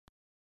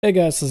Hey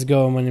guys, how's it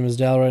going? My name is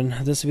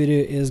Dalrin. This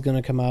video is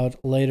gonna come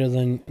out later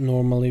than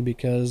normally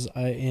because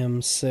I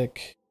am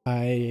sick.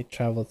 I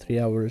traveled 3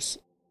 hours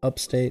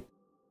upstate,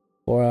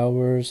 4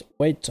 hours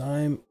wait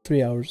time,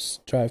 3 hours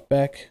drive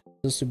back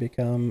just to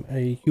become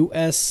a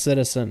US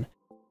citizen.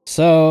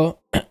 So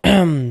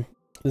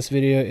this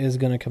video is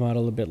gonna come out a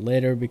little bit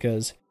later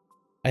because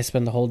I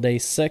spent the whole day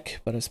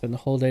sick, but I spent the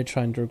whole day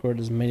trying to record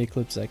as many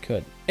clips as I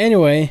could.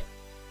 Anyway,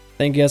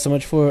 thank you guys so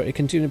much for a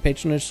continued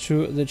patronage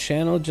to the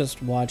channel.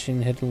 Just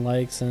watching, hitting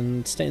likes,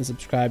 and staying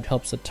subscribed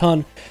helps a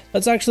ton.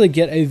 Let's actually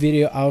get a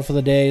video out for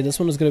the day. This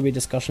one is going to be a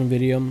discussion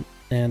video,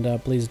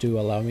 and please do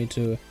allow me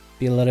to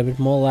be a little bit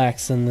more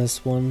lax in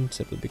this one,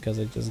 simply because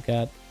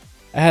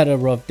I had a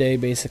rough day,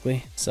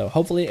 basically. So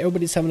hopefully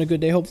everybody's having a good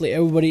day. Hopefully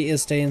everybody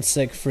is staying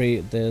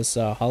sick-free this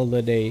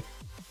holiday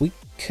week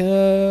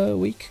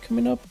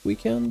coming up,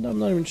 weekend? I'm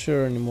not even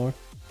sure anymore.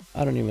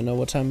 I don't even know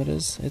what time it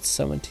is. It's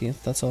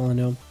 17th, that's all I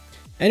know.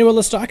 Anyway,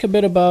 let's talk a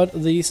bit about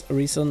these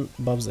recent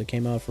buffs that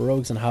came out for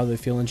rogues and how they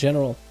feel in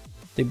general.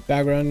 The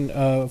background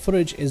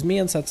footage is me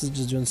and Sensus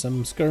just doing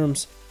some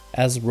skirms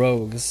as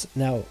rogues.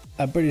 Now,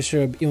 I'm pretty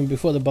sure even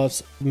before the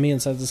buffs, me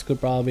and Sensus could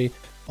probably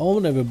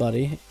own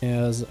everybody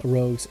as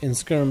rogues in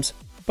skirms,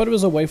 but it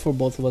was a way for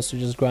both of us to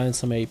just grind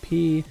some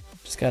AP,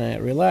 just kind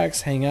of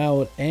relax, hang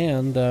out,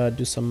 and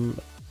do some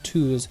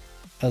twos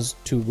as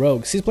two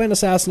rogues. He's playing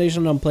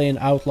Assassination, I'm playing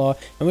Outlaw,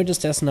 and we're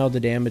just testing out the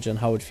damage and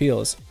how it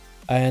feels.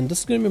 And this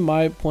is going to be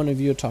my point of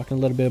view, talking a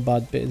little bit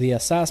about the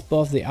Assass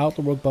buff, the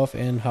Outlaw rogue buff,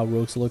 and how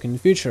rogues look in the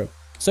future.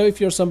 So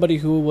if you're somebody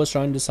who was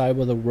trying to decide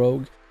whether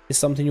rogue is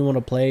something you want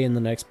to play in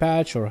the next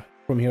patch or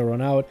from here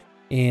on out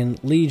in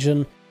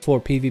Legion for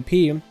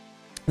PvP,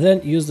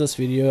 then use this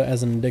video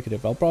as an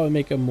indicative. I'll probably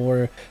make a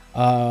more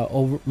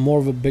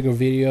of a bigger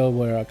video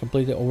where I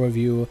completely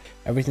overview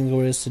everything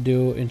there is to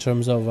do in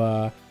terms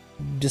of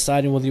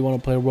deciding whether you want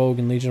to play rogue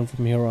in Legion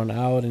from here on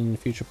out in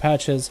future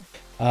patches.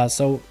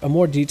 So a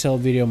more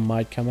detailed video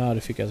might come out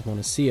if you guys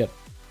want to see it.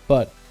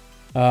 But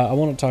I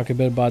want to talk a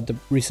bit about the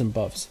recent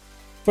buffs.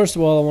 First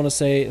of all, I want to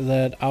say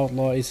that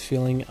Outlaw is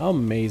feeling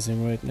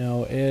amazing right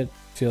now. It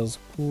feels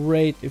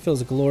great. It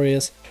feels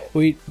glorious.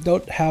 We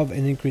don't have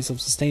an increase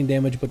of sustained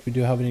damage, but we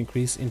do have an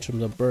increase in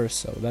terms of burst.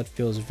 So that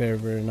feels very,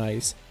 very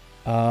nice.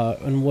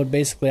 And what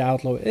basically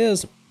Outlaw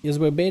is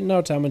we're baiting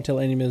our time until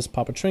enemies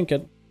pop a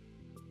trinket.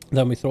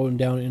 Then we throw him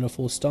down in a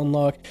full stun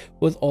lock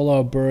with all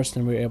our burst,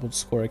 and we're able to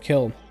score a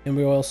kill. And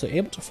we're also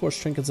able to force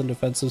trinkets and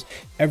defenses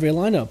every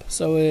lineup.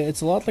 So it's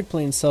a lot like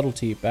playing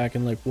Subtlety back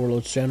in like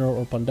Warlord's General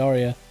or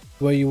Pandaria,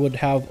 where you would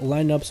have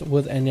lineups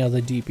with any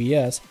other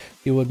DPS.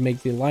 You would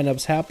make the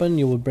lineups happen,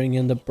 you would bring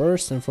in the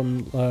burst, and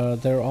from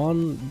there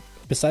on,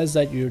 besides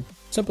that, you're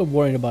simply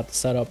worrying about the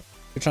setup.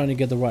 You're trying to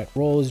get the right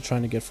rolls, you're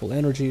trying to get full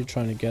energy, you're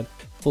trying to get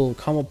full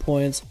combo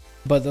points,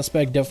 but the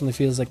spec definitely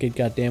feels like it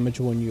got damaged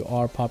when you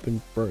are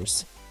popping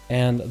bursts.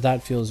 And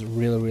that feels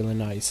really, really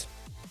nice.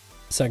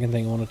 Second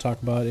thing I want to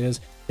talk about is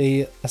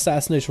the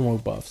Assassination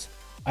rogue buffs.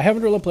 I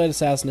haven't really played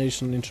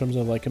Assassination in terms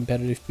of like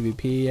competitive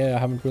PvP. I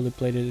haven't really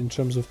played it in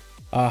terms of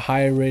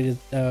higher rated,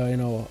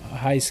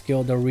 high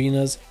skilled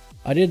arenas.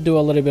 I did do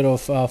a little bit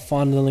of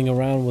fondling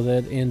around with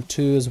it in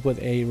twos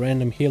with a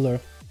random healer.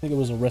 I think it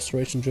was a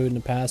restoration druid in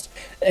the past,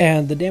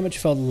 and the damage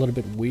felt a little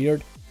bit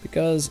weird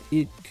because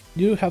you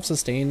do have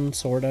sustain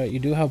sorta, you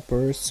do have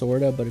burst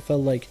sorta, but it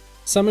felt like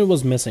something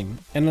was missing.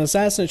 And an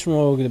Assassination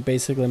rogue that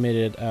basically made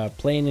it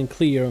plain and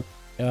clear,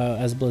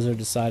 as Blizzard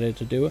decided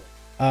to do.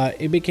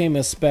 It became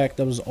a spec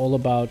that was all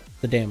about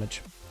the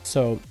damage.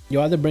 So you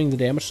either bring the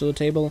damage to the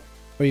table,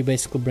 or you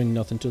basically bring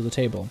nothing to the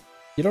table.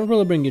 You don't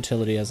really bring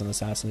utility as an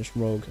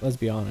Assassination rogue, let's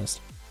be honest.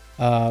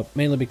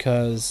 Mainly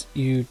because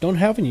you don't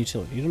have any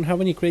utility. You don't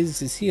have any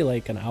crazy CC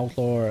like an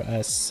Outlaw or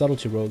a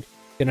Subtlety rogue.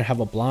 You don't have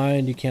a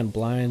blind, you can't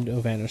blind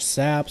or vanish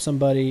sap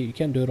somebody, you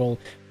can't do it all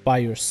by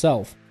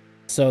yourself.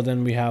 So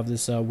then we have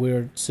this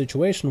weird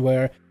situation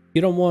where you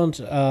don't want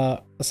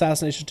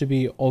Assassination to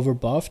be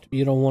overbuffed,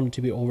 you don't want it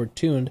to be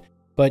overtuned,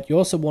 but you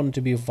also want it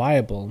to be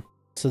viable.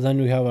 So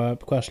then we have a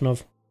question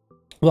of,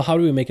 well, how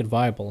do we make it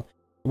viable?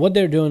 What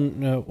they're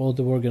doing, what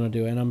they were going to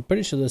do, and I'm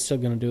pretty sure they're still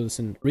going to do this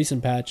in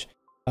recent patch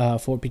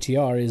for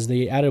PTR, is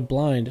they added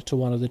blind to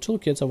one of the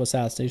toolkits of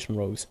Assassination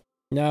rogues.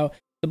 Now,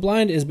 the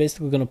blind is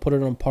basically going to put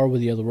it on par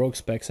with the other rogue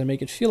specs and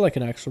make it feel like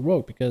an actual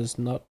rogue, because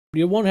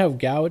you won't have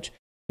gouge,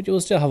 but you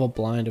will still have a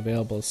blind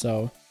available,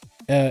 so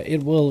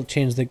it will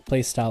change the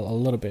playstyle a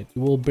little bit.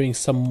 You will bring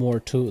some more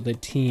to the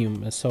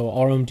team, so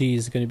RMD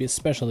is going to be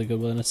especially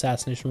good with an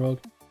Assassination rogue,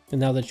 and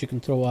now that you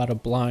can throw out a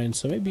blind,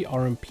 so maybe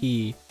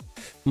RMP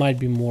might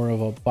be more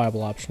of a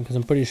viable option, because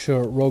I'm pretty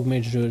sure Rogue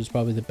Mage Druid is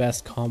probably the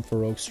best comp for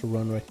rogues to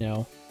run right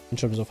now in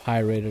terms of high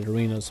rated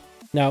arenas.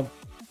 Now,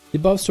 the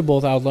buffs to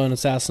both Outlaw and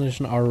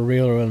Assassination are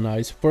really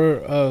nice.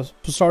 For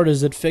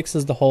starters, it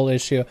fixes the whole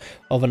issue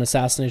of an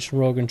Assassination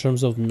rogue in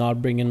terms of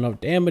not bringing enough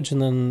damage and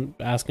then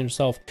asking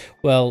yourself,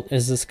 well,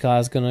 is this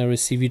class going to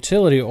receive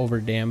utility over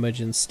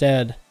damage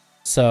instead?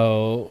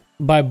 So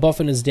by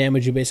buffing his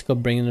damage, you're basically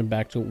bringing it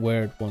back to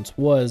where it once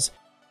was,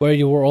 where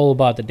you were all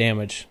about the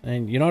damage.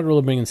 And you're not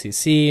really bringing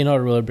CC, you're not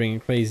really bringing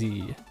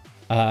crazy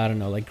I don't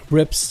know, like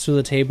grips to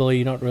the table.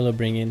 You're not really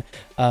bringing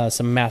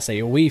some mass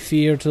AoE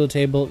fear to the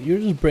table. You're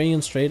just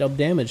bringing straight up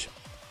damage.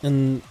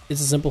 And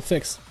it's a simple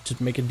fix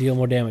to make it deal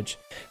more damage.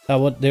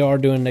 What they are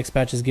doing next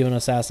patch is giving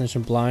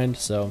Assassination blind,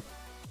 so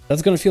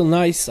that's gonna feel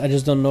nice. I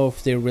just don't know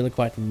if they really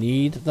quite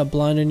need that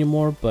blind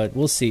anymore, but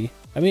we'll see.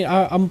 I mean,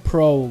 I'm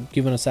pro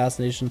giving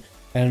Assassination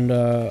and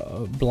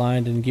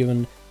blind and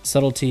giving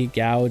subtlety,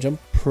 gouge. I'm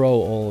pro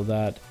all of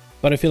that.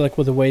 But I feel like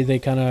with the way they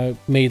kind of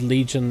made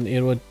Legion,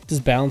 it would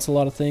disbalance a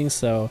lot of things,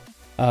 so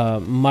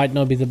might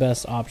not be the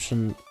best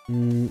option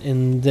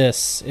in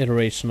this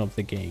iteration of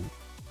the game.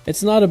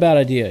 It's not a bad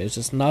idea, it's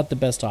just not the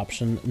best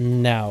option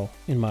now,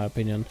 in my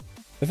opinion.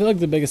 I feel like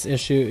the biggest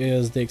issue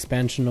is the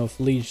expansion of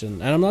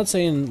Legion. And I'm not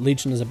saying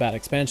Legion is a bad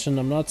expansion,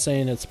 I'm not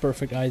saying it's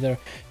perfect either.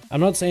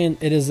 I'm not saying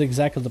it is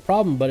exactly the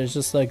problem, but it's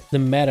just like the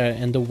meta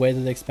and the way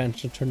that the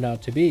expansion turned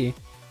out to be.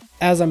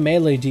 As a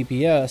melee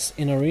DPS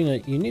in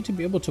Arena, you need to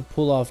be able to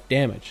pull off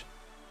damage.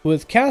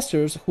 With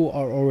casters who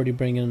are already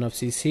bringing enough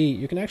CC,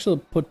 you can actually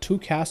put two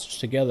casters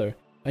together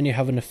and you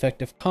have an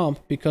effective comp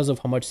because of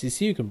how much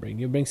CC you can bring.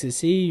 You bring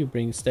CC, you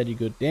bring steady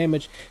good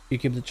damage, you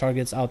keep the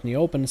targets out in the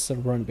open instead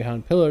of running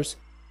behind pillars.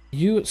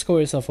 You score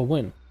yourself a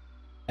win.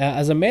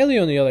 As a melee,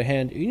 on the other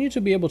hand, you need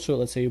to be able to,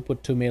 let's say you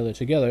put two melee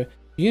together,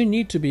 you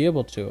need to be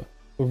able to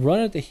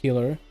run at the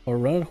healer or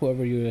run at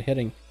whoever you're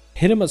hitting,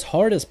 hit him as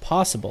hard as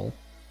possible.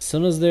 As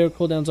soon as their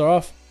cooldowns are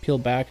off, peel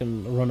back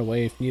and run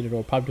away if needed,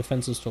 or pop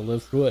defenses to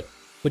live through it.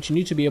 But you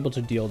need to be able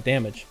to deal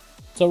damage.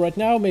 So right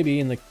now, maybe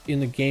in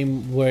the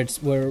game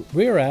where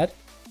we're at,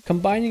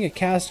 combining a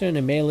caster and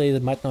a melee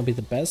that might not be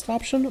the best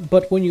option,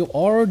 but when you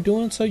are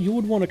doing so, you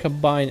would want to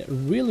combine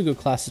really good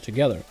classes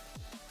together.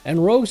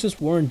 And rogues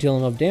just weren't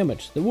dealing enough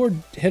damage. They were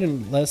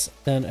hitting less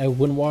than a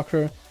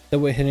Windwalker, they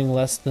were hitting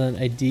less than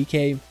a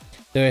DK,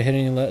 they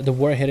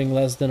were hitting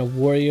less than a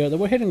warrior, they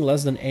were hitting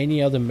less than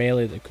any other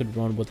melee that could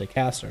run with a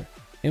caster.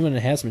 Even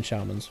enhancement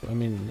shamans. I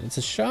mean, it's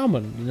a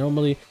shaman.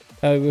 Normally,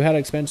 we had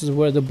expansions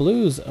where the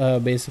blues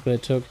basically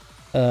took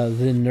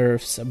the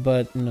nerfs,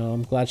 but you know,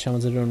 I'm glad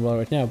shamans are doing well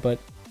right now. But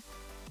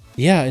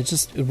yeah, it's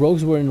just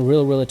rogues were in a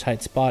really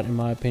tight spot in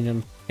my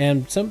opinion,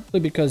 and simply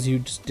because you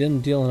just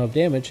didn't deal enough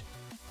damage,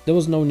 there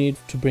was no need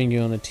to bring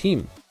you on a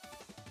team,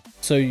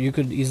 so you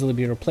could easily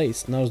be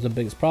replaced. And that was the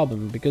biggest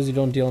problem, because you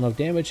don't deal enough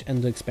damage,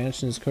 and the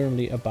expansion is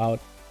currently about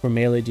for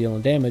melee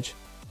dealing damage.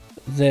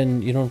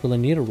 Then you don't really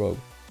need a rogue,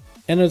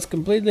 and it's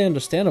completely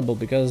understandable,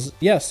 because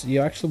yes,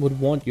 you actually would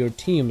want your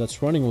team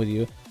that's running with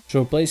you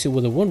to replace you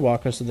with a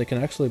Windwalker so they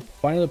can actually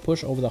finally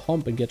push over the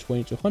hump and get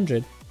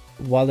 2200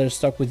 while they're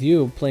stuck with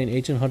you playing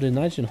 1800,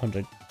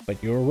 1900.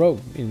 But you're a rogue,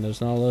 and there's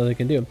not a lot they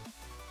can do.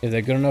 If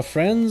they're good enough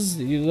friends,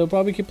 they'll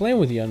probably keep playing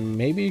with you, and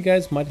maybe you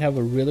guys might have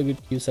a really good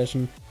queue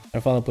session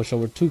and finally push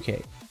over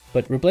 2k.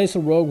 But replace a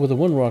rogue with a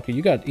Windwalker,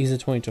 you got easy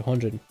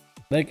 2200.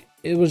 Like,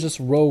 it was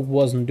just rogue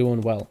wasn't doing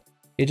well.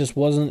 It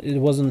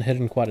wasn't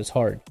hitting quite as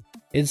hard.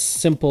 It's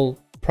simple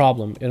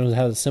problem. It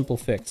has a simple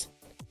fix.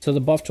 So the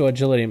buff to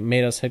agility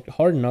made us hit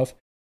hard enough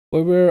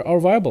where we are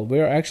viable. We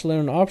are actually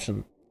an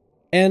option.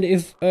 And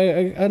if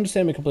I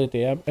understand me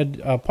completely,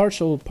 a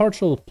partial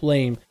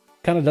blame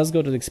kind of does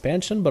go to the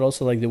expansion, but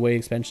also like the way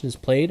expansion is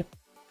played.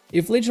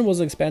 If Legion was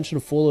an expansion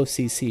full of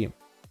CC,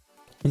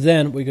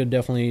 then we could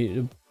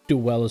definitely do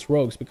well as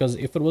rogues, because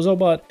if it was all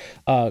about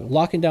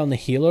locking down the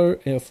healer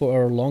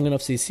for long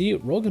enough CC,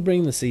 rogues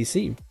bring the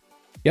CC.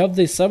 You have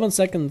the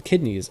 7-second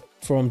kidneys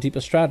from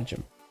Deepest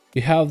Stratagem.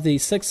 You have the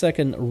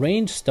 6-second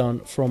range stun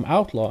from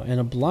Outlaw and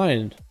a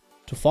blind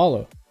to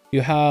follow.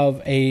 You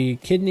have a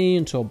kidney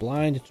into a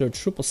blind into a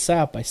triple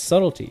sap by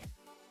subtlety.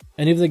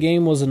 And if the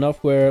game was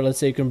enough where, let's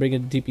say, you can bring a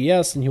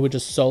DPS and you would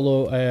just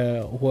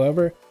solo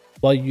whoever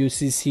while you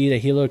CC the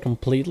healer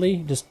completely,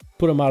 just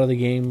put him out of the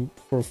game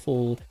for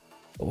full,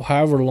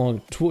 however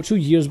long, 2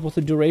 years worth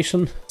of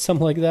duration,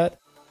 something like that,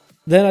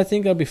 then I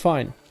think that'd be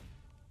fine.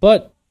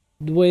 But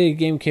the way the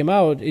game came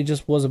out, it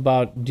just was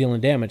about dealing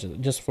damage.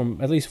 Just from,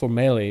 at least for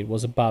melee, it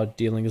was about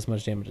dealing as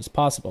much damage as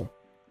possible.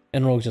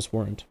 And rogues just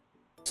weren't.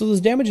 So this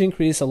damage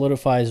increase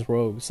solidifies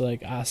rogues.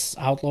 Like,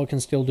 Outlaw can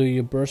still do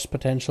your burst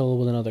potential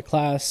with another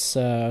class,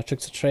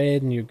 tricks of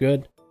trade, and you're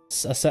good.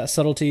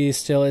 Subtlety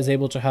still is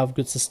able to have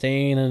good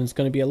sustain, and it's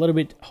going to be a little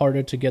bit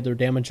harder to get their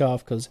damage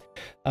off, because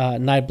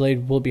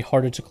Nightblade will be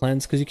harder to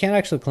cleanse, because you can't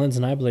actually cleanse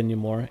Nightblade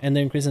anymore, and the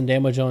increase in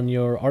damage on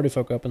your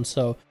artifact weapon.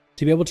 So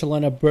to be able to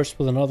line up burst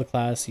with another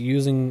class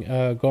using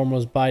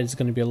Gormrow's Bite is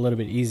going to be a little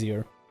bit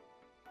easier.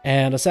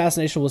 And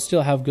Assassination will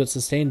still have good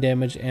sustain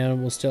damage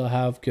and will still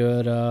have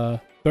good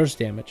burst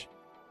damage.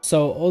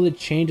 So all the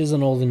changes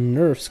and all the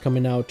nerfs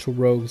coming out to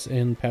rogues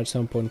in patch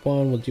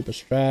 7.1 with Deeper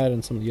Strat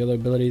and some of the other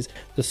abilities,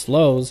 the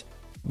slows,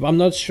 I'm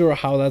not sure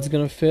how that's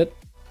going to fit.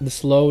 The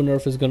slow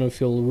nerf is going to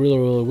feel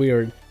really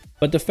weird.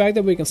 But the fact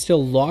that we can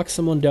still lock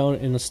someone down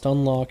in a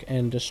stun lock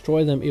and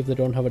destroy them if they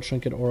don't have a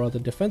trinket or other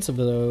defensive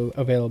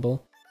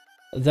available,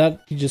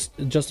 that just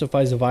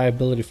justifies the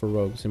viability for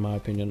rogues, in my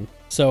opinion.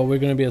 So we're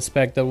going to be a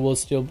spec that will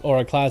still, or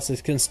our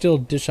classes can still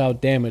dish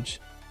out damage,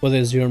 whether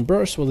it's doing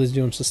burst, whether it's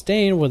doing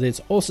sustain, whether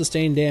it's all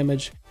sustain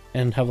damage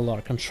and have a lot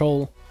of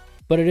control.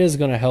 but it is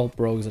going to help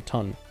rogues a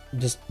ton,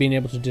 just being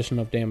able to dish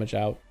enough damage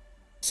out.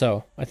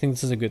 So I think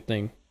this is a good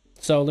thing.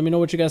 So let me know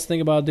what you guys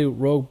think about the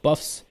rogue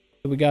buffs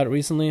that we got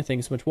recently. Thank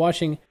you so much for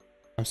watching.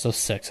 I'm so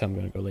sick, so I'm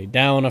going to go lay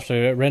down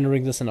after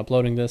rendering this and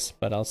uploading this,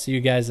 but I'll see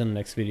you guys in the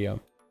next video.